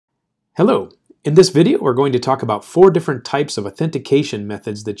Hello. In this video, we're going to talk about 4 different types of authentication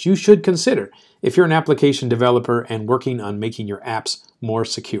methods that you should consider if you're an application developer and working on making your apps more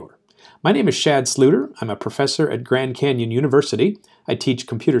secure. My name is Shad Sluter. I'm a professor at Grand Canyon University. I teach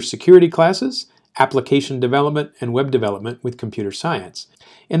computer security classes, application development, and web development with computer science.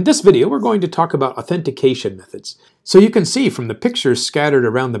 In this video, we're going to talk about authentication methods. So you can see from the pictures scattered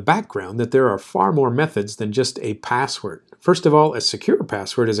around the background that there are far more methods than just a password. First of all, a secure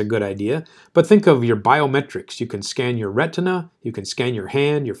password is a good idea, but think of your biometrics. You can scan your retina, you can scan your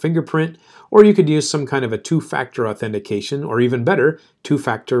hand, your fingerprint, or you could use some kind of a two-factor authentication, or even better,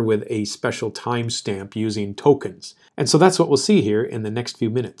 two-factor with a special timestamp using tokens. And so that's what we'll see here in the next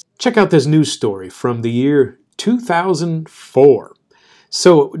few minutes. Check out this news story from the year 2004.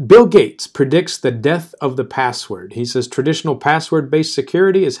 So Bill Gates predicts the death of the password. He says traditional password-based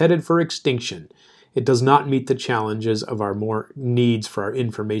security is headed for extinction. It does not meet the challenges of our more needs for our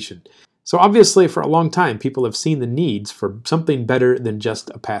information. So obviously for a long time people have seen the needs for something better than just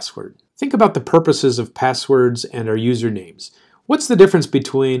a password. Think about the purposes of passwords and our usernames. What's the difference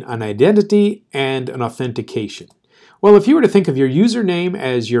between an identity and an authentication? Well, if you were to think of your username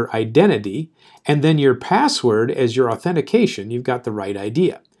as your identity and then your password as your authentication, you've got the right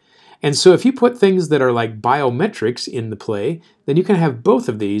idea. And so if you put things that are like biometrics in the play, then you can have both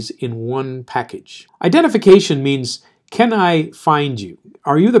of these in one package. Identification means, can I find you?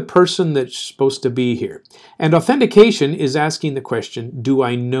 Are you the person that's supposed to be here? And authentication is asking the question, do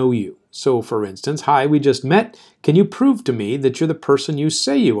I know you? So for instance, hi, we just met. Can you prove to me that you're the person you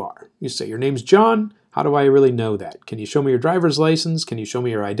say you are? You say your name's John. How do I really know that? Can you show me your driver's license? Can you show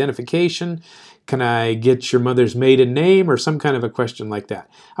me your identification? Can I get your mother's maiden name or some kind of a question like that?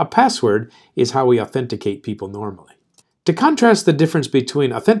 A password is how we authenticate people normally. To contrast the difference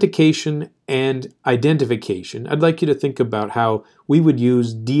between authentication and identification, I'd like you to think about how we would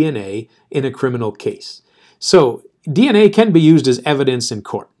use DNA in a criminal case. So DNA can be used as evidence in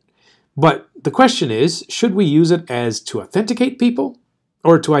court. But the question is, should we use it as to authenticate people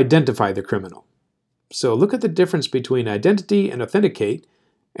or to identify the criminal? So look at the difference between identity and authenticate,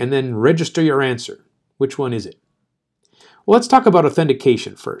 and then register your answer. Which one is it? Well, let's talk about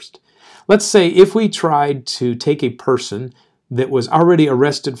authentication first. Let's say if we tried to take a person that was already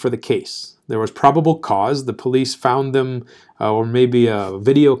arrested for the case. There was probable cause, the police found them, or maybe a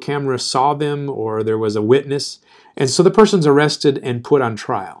video camera saw them, or there was a witness, and so the person's arrested and put on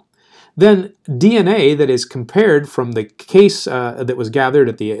trial. Then DNA that is compared from the case that was gathered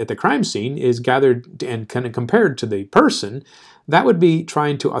at the crime scene is gathered and kind of compared to the person. That would be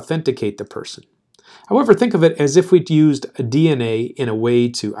trying to authenticate the person. However, think of it as if we'd used a DNA in a way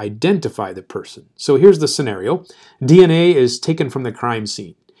to identify the person. So here's the scenario. DNA is taken from the crime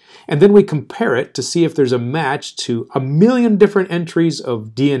scene. And then we compare it to see if there's a match to 1 million different entries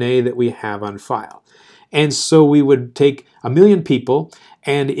of DNA that we have on file. And so we would take 1 million people,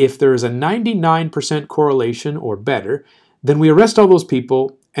 and if there is a 99% correlation or better, then we arrest all those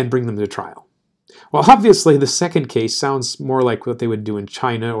people and bring them to trial. Well, obviously, the second case sounds more like what they would do in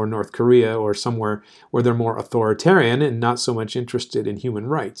China or North Korea or somewhere where they're more authoritarian and not so much interested in human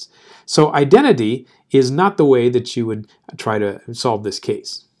rights. So identity is not the way that you would try to solve this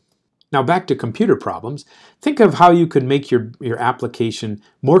case. Now back to computer problems. Think of how you could make your application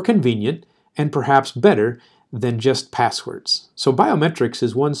more convenient and perhaps better than just passwords. So biometrics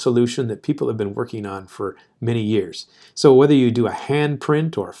is one solution that people have been working on for many years. So whether you do a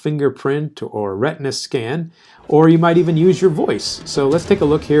handprint or a fingerprint or a retina scan, or you might even use your voice. So let's take a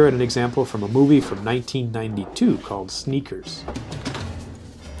look here at an example from a movie from 1992 called Sneakers.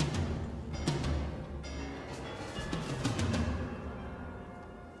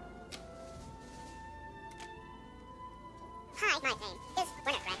 Hi, my name is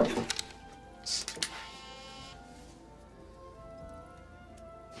Retina.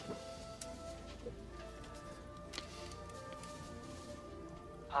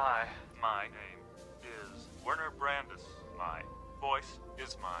 Hi, my name is Werner Brandis. My voice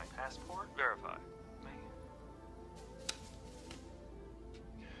is my passport. Verify me.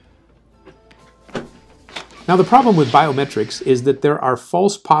 Now the problem with biometrics is that there are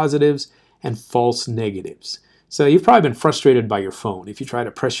false positives and false negatives. So you've probably been frustrated by your phone. If you try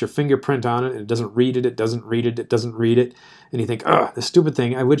to press your fingerprint on it and it doesn't read it, it doesn't read it, it doesn't read it, and you think, ugh, the stupid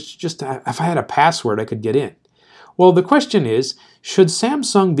thing, I wish just, if I had a password, I could get in. Well, the question is, should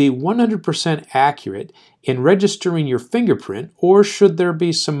Samsung be 100% accurate in registering your fingerprint, or should there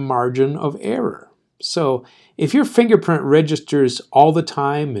be some margin of error? So if your fingerprint registers all the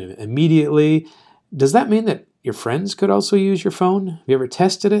time and immediately, does that mean that your friends could also use your phone? Have you ever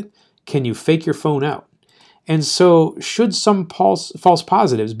tested it? Can you fake your phone out? And so should some false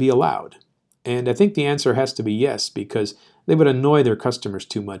positives be allowed? And I think the answer has to be yes, because they would annoy their customers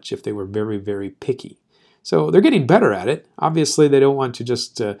too much if they were very, very picky. So they're getting better at it. Obviously, they don't want to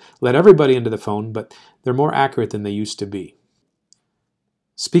just let everybody into the phone, but they're more accurate than they used to be.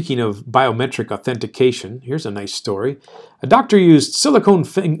 Speaking of biometric authentication, here's a nice story. A doctor used silicone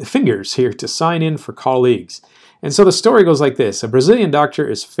fingers here to sign in for colleagues. And so the story goes like this. A Brazilian doctor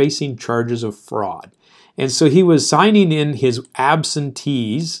is facing charges of fraud. And so he was signing in his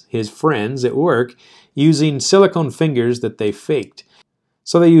absentees, his friends at work, using silicone fingers that they faked.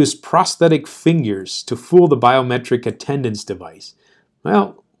 So they used prosthetic fingers to fool the biometric attendance device.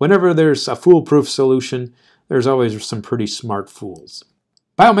 Well, whenever there's a foolproof solution, there's always some pretty smart fools.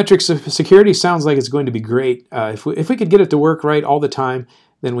 Biometric security sounds like it's going to be great. If we could get it to work right all the time,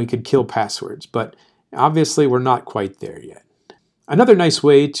 then we could kill passwords. But obviously, we're not quite there yet. Another nice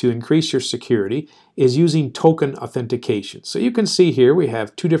way to increase your security is using token authentication. So you can see here we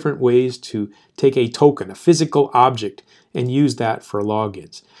have two different ways to take a token, a physical object, and use that for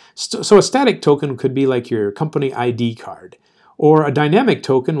logins. So a static token could be like your company ID card, or a dynamic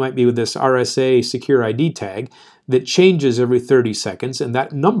token might be with this RSA secure ID tag that changes every 30 seconds, and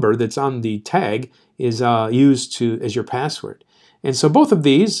that number that's on the tag is used as your password. And so both of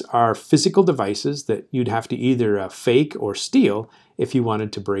these are physical devices that you'd have to either fake or steal if you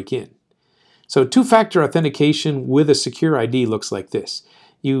wanted to break in. So two-factor authentication with a secure ID looks like this.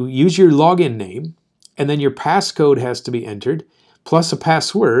 You use your login name, and then your passcode has to be entered, plus a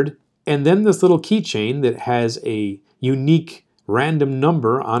password, and then this little keychain that has a unique random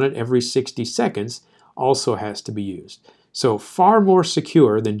number on it every 60 seconds also has to be used. So far more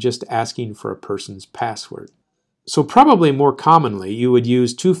secure than just asking for a person's password. So probably more commonly, you would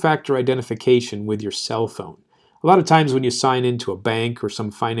use two-factor identification with your cell phone. A lot of times when you sign into a bank or some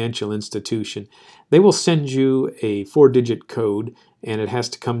financial institution, they will send you a 4-digit code, and it has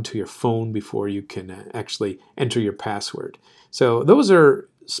to come to your phone before you can actually enter your password. So those are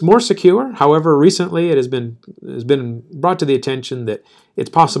more secure. However, recently it has been brought to the attention that it's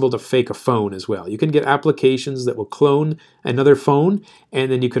possible to fake a phone as well. You can get applications that will clone another phone,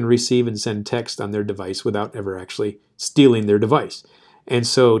 and then you can receive and send text on their device without ever actually stealing their device. And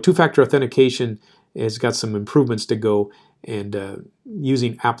so two-factor authentication has got some improvements to go, and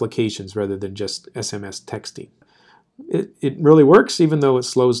using applications rather than just SMS texting. It really works, even though it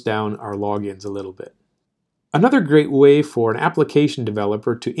slows down our logins a little bit. Another great way for an application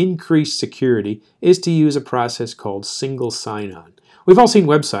developer to increase security is to use a process called single sign-on. We've all seen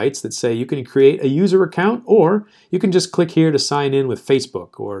websites that say you can create a user account, or you can just click here to sign in with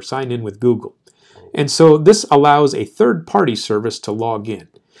Facebook or sign in with Google. And so this allows a third-party service to log in.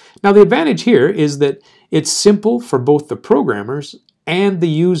 Now the advantage here is that it's simple for both the programmers and the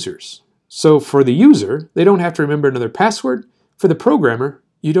users. So for the user, they don't have to remember another password. For the programmer,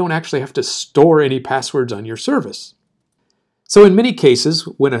 you don't actually have to store any passwords on your service. So in many cases,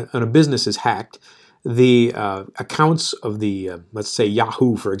 when a business is hacked, the accounts of the, let's say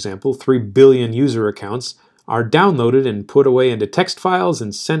Yahoo, for example, 3 billion user accounts, are downloaded and put away into text files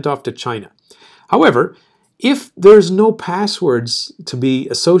and sent off to China. However, if there's no passwords to be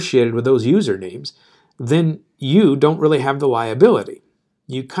associated with those usernames, then you don't really have the liability.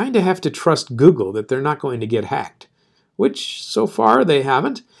 You kind of have to trust Google that they're not going to get hacked, which so far they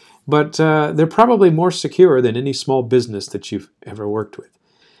haven't, but they're probably more secure than any small business that you've ever worked with.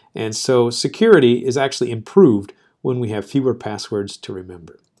 And so security is actually improved when we have fewer passwords to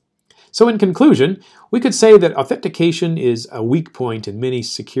remember. So in conclusion, we could say that authentication is a weak point in many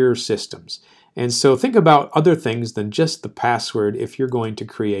secure systems. And so think about other things than just the password if you're going to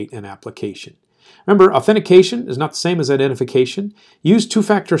create an application. Remember, authentication is not the same as identification. Use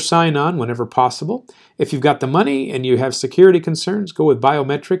two-factor sign-on whenever possible. If you've got the money and you have security concerns, go with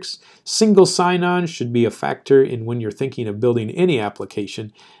biometrics. Single sign-on should be a factor in when you're thinking of building any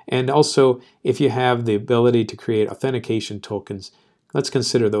application. And also, if you have the ability to create authentication tokens, let's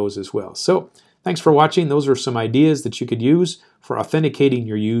consider those as well. So, thanks for watching. Those are some ideas that you could use for authenticating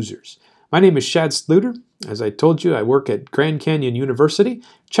your users. My name is Shad Sluter. As I told you, I work at Grand Canyon University.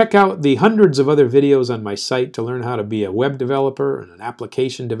 Check out the hundreds of other videos on my site to learn how to be a web developer and an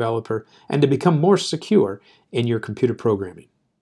application developer and to become more secure in your computer programming.